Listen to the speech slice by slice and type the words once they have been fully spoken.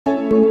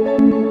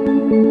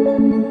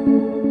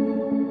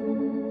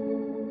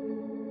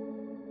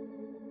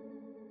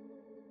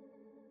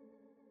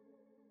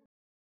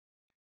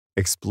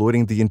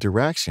Exploiting the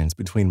interactions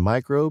between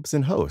microbes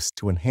and hosts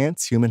to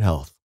enhance human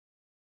health.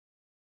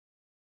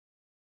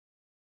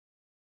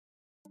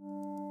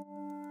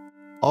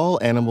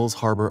 All animals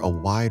harbor a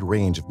wide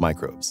range of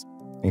microbes,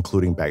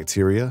 including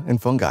bacteria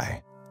and fungi.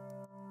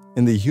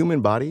 In the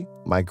human body,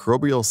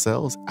 microbial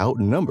cells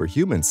outnumber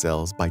human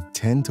cells by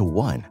 10 to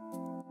 1.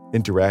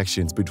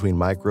 Interactions between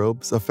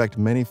microbes affect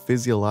many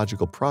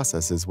physiological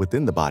processes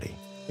within the body,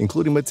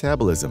 including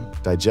metabolism,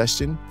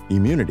 digestion,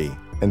 immunity,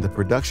 and the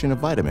production of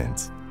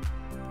vitamins.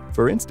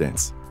 For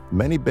instance,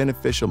 many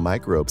beneficial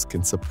microbes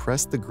can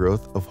suppress the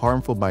growth of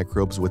harmful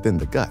microbes within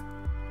the gut.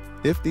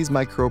 If these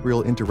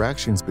microbial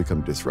interactions become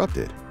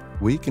disrupted,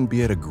 we can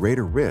be at a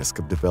greater risk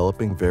of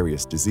developing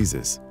various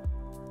diseases.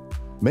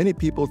 Many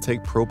people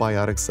take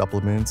probiotic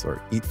supplements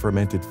or eat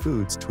fermented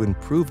foods to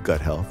improve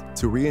gut health,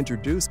 to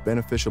reintroduce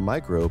beneficial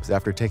microbes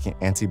after taking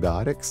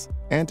antibiotics,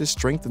 and to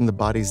strengthen the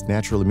body's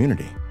natural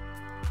immunity.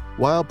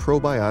 While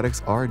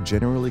probiotics are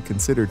generally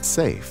considered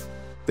safe,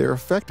 their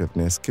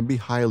effectiveness can be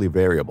highly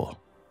variable.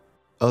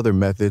 Other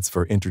methods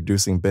for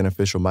introducing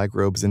beneficial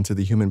microbes into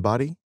the human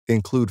body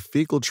include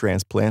fecal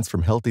transplants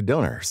from healthy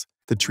donors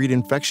to treat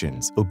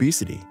infections,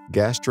 obesity,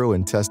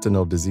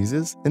 gastrointestinal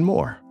diseases, and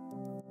more.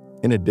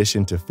 In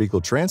addition to fecal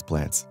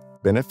transplants,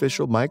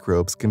 beneficial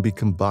microbes can be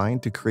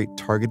combined to create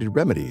targeted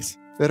remedies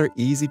that are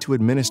easy to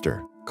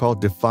administer,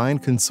 called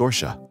defined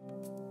consortia.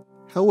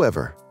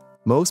 However,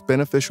 most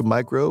beneficial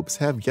microbes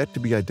have yet to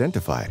be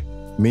identified,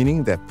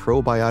 meaning that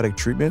probiotic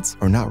treatments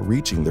are not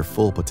reaching their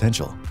full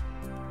potential.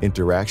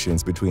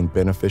 Interactions between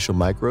beneficial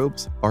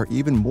microbes are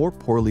even more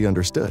poorly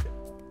understood.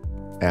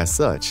 As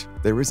such,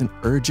 there is an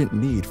urgent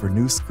need for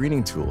new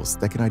screening tools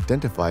that can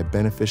identify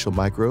beneficial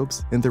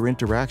microbes and their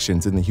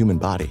interactions in the human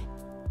body.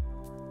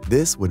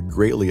 This would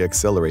greatly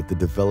accelerate the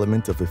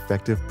development of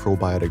effective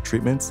probiotic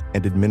treatments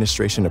and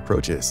administration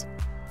approaches.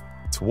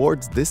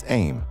 Towards this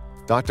aim,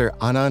 Dr.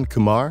 Anand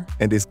Kumar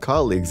and his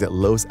colleagues at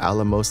Los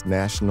Alamos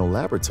National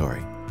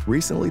Laboratory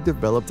recently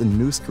developed a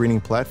new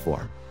screening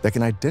platform that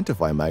can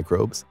identify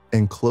microbes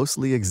and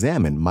closely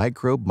examine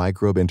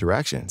microbe-microbe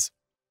interactions.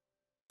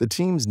 The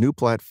team's new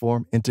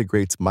platform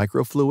integrates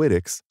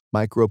microfluidics,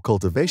 microbe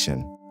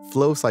cultivation,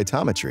 flow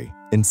cytometry,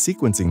 and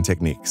sequencing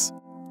techniques.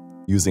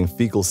 Using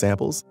fecal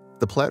samples,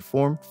 the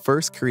platform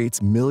first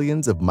creates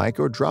millions of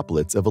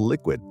microdroplets of a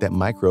liquid that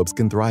microbes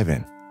can thrive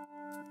in.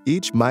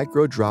 Each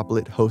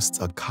microdroplet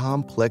hosts a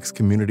complex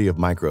community of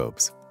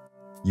microbes.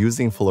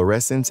 Using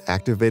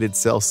fluorescence-activated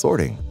cell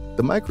sorting,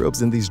 the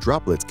microbes in these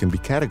droplets can be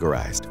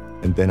categorized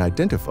and then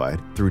identified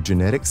through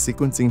genetic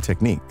sequencing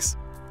techniques.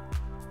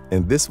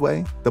 In this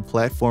way, the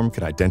platform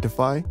can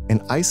identify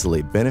and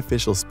isolate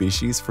beneficial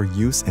species for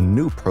use in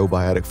new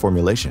probiotic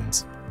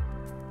formulations.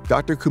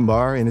 Dr.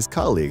 Kumar and his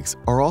colleagues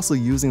are also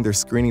using their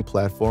screening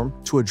platform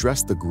to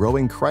address the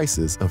growing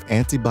crisis of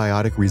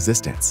antibiotic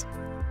resistance.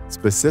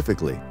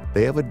 Specifically,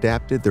 they have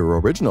adapted their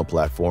original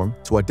platform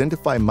to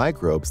identify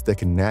microbes that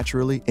can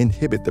naturally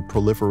inhibit the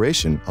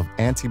proliferation of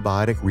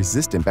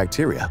antibiotic-resistant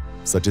bacteria,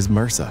 such as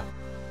MRSA.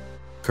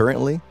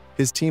 Currently,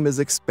 his team is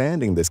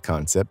expanding this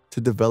concept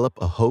to develop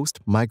a host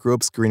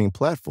microbe screening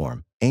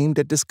platform aimed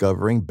at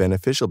discovering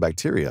beneficial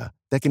bacteria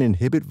that can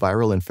inhibit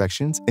viral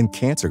infections and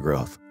cancer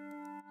growth.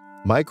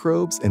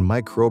 Microbes and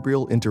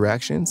microbial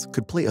interactions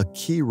could play a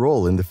key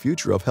role in the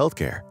future of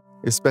healthcare,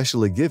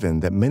 especially given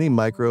that many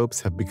microbes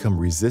have become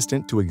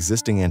resistant to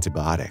existing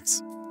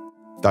antibiotics.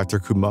 Dr.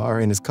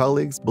 Kumar and his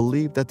colleagues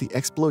believe that the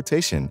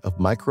exploitation of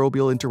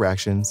microbial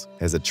interactions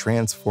has a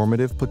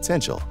transformative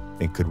potential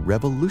and could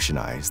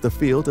revolutionize the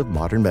field of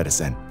modern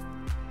medicine.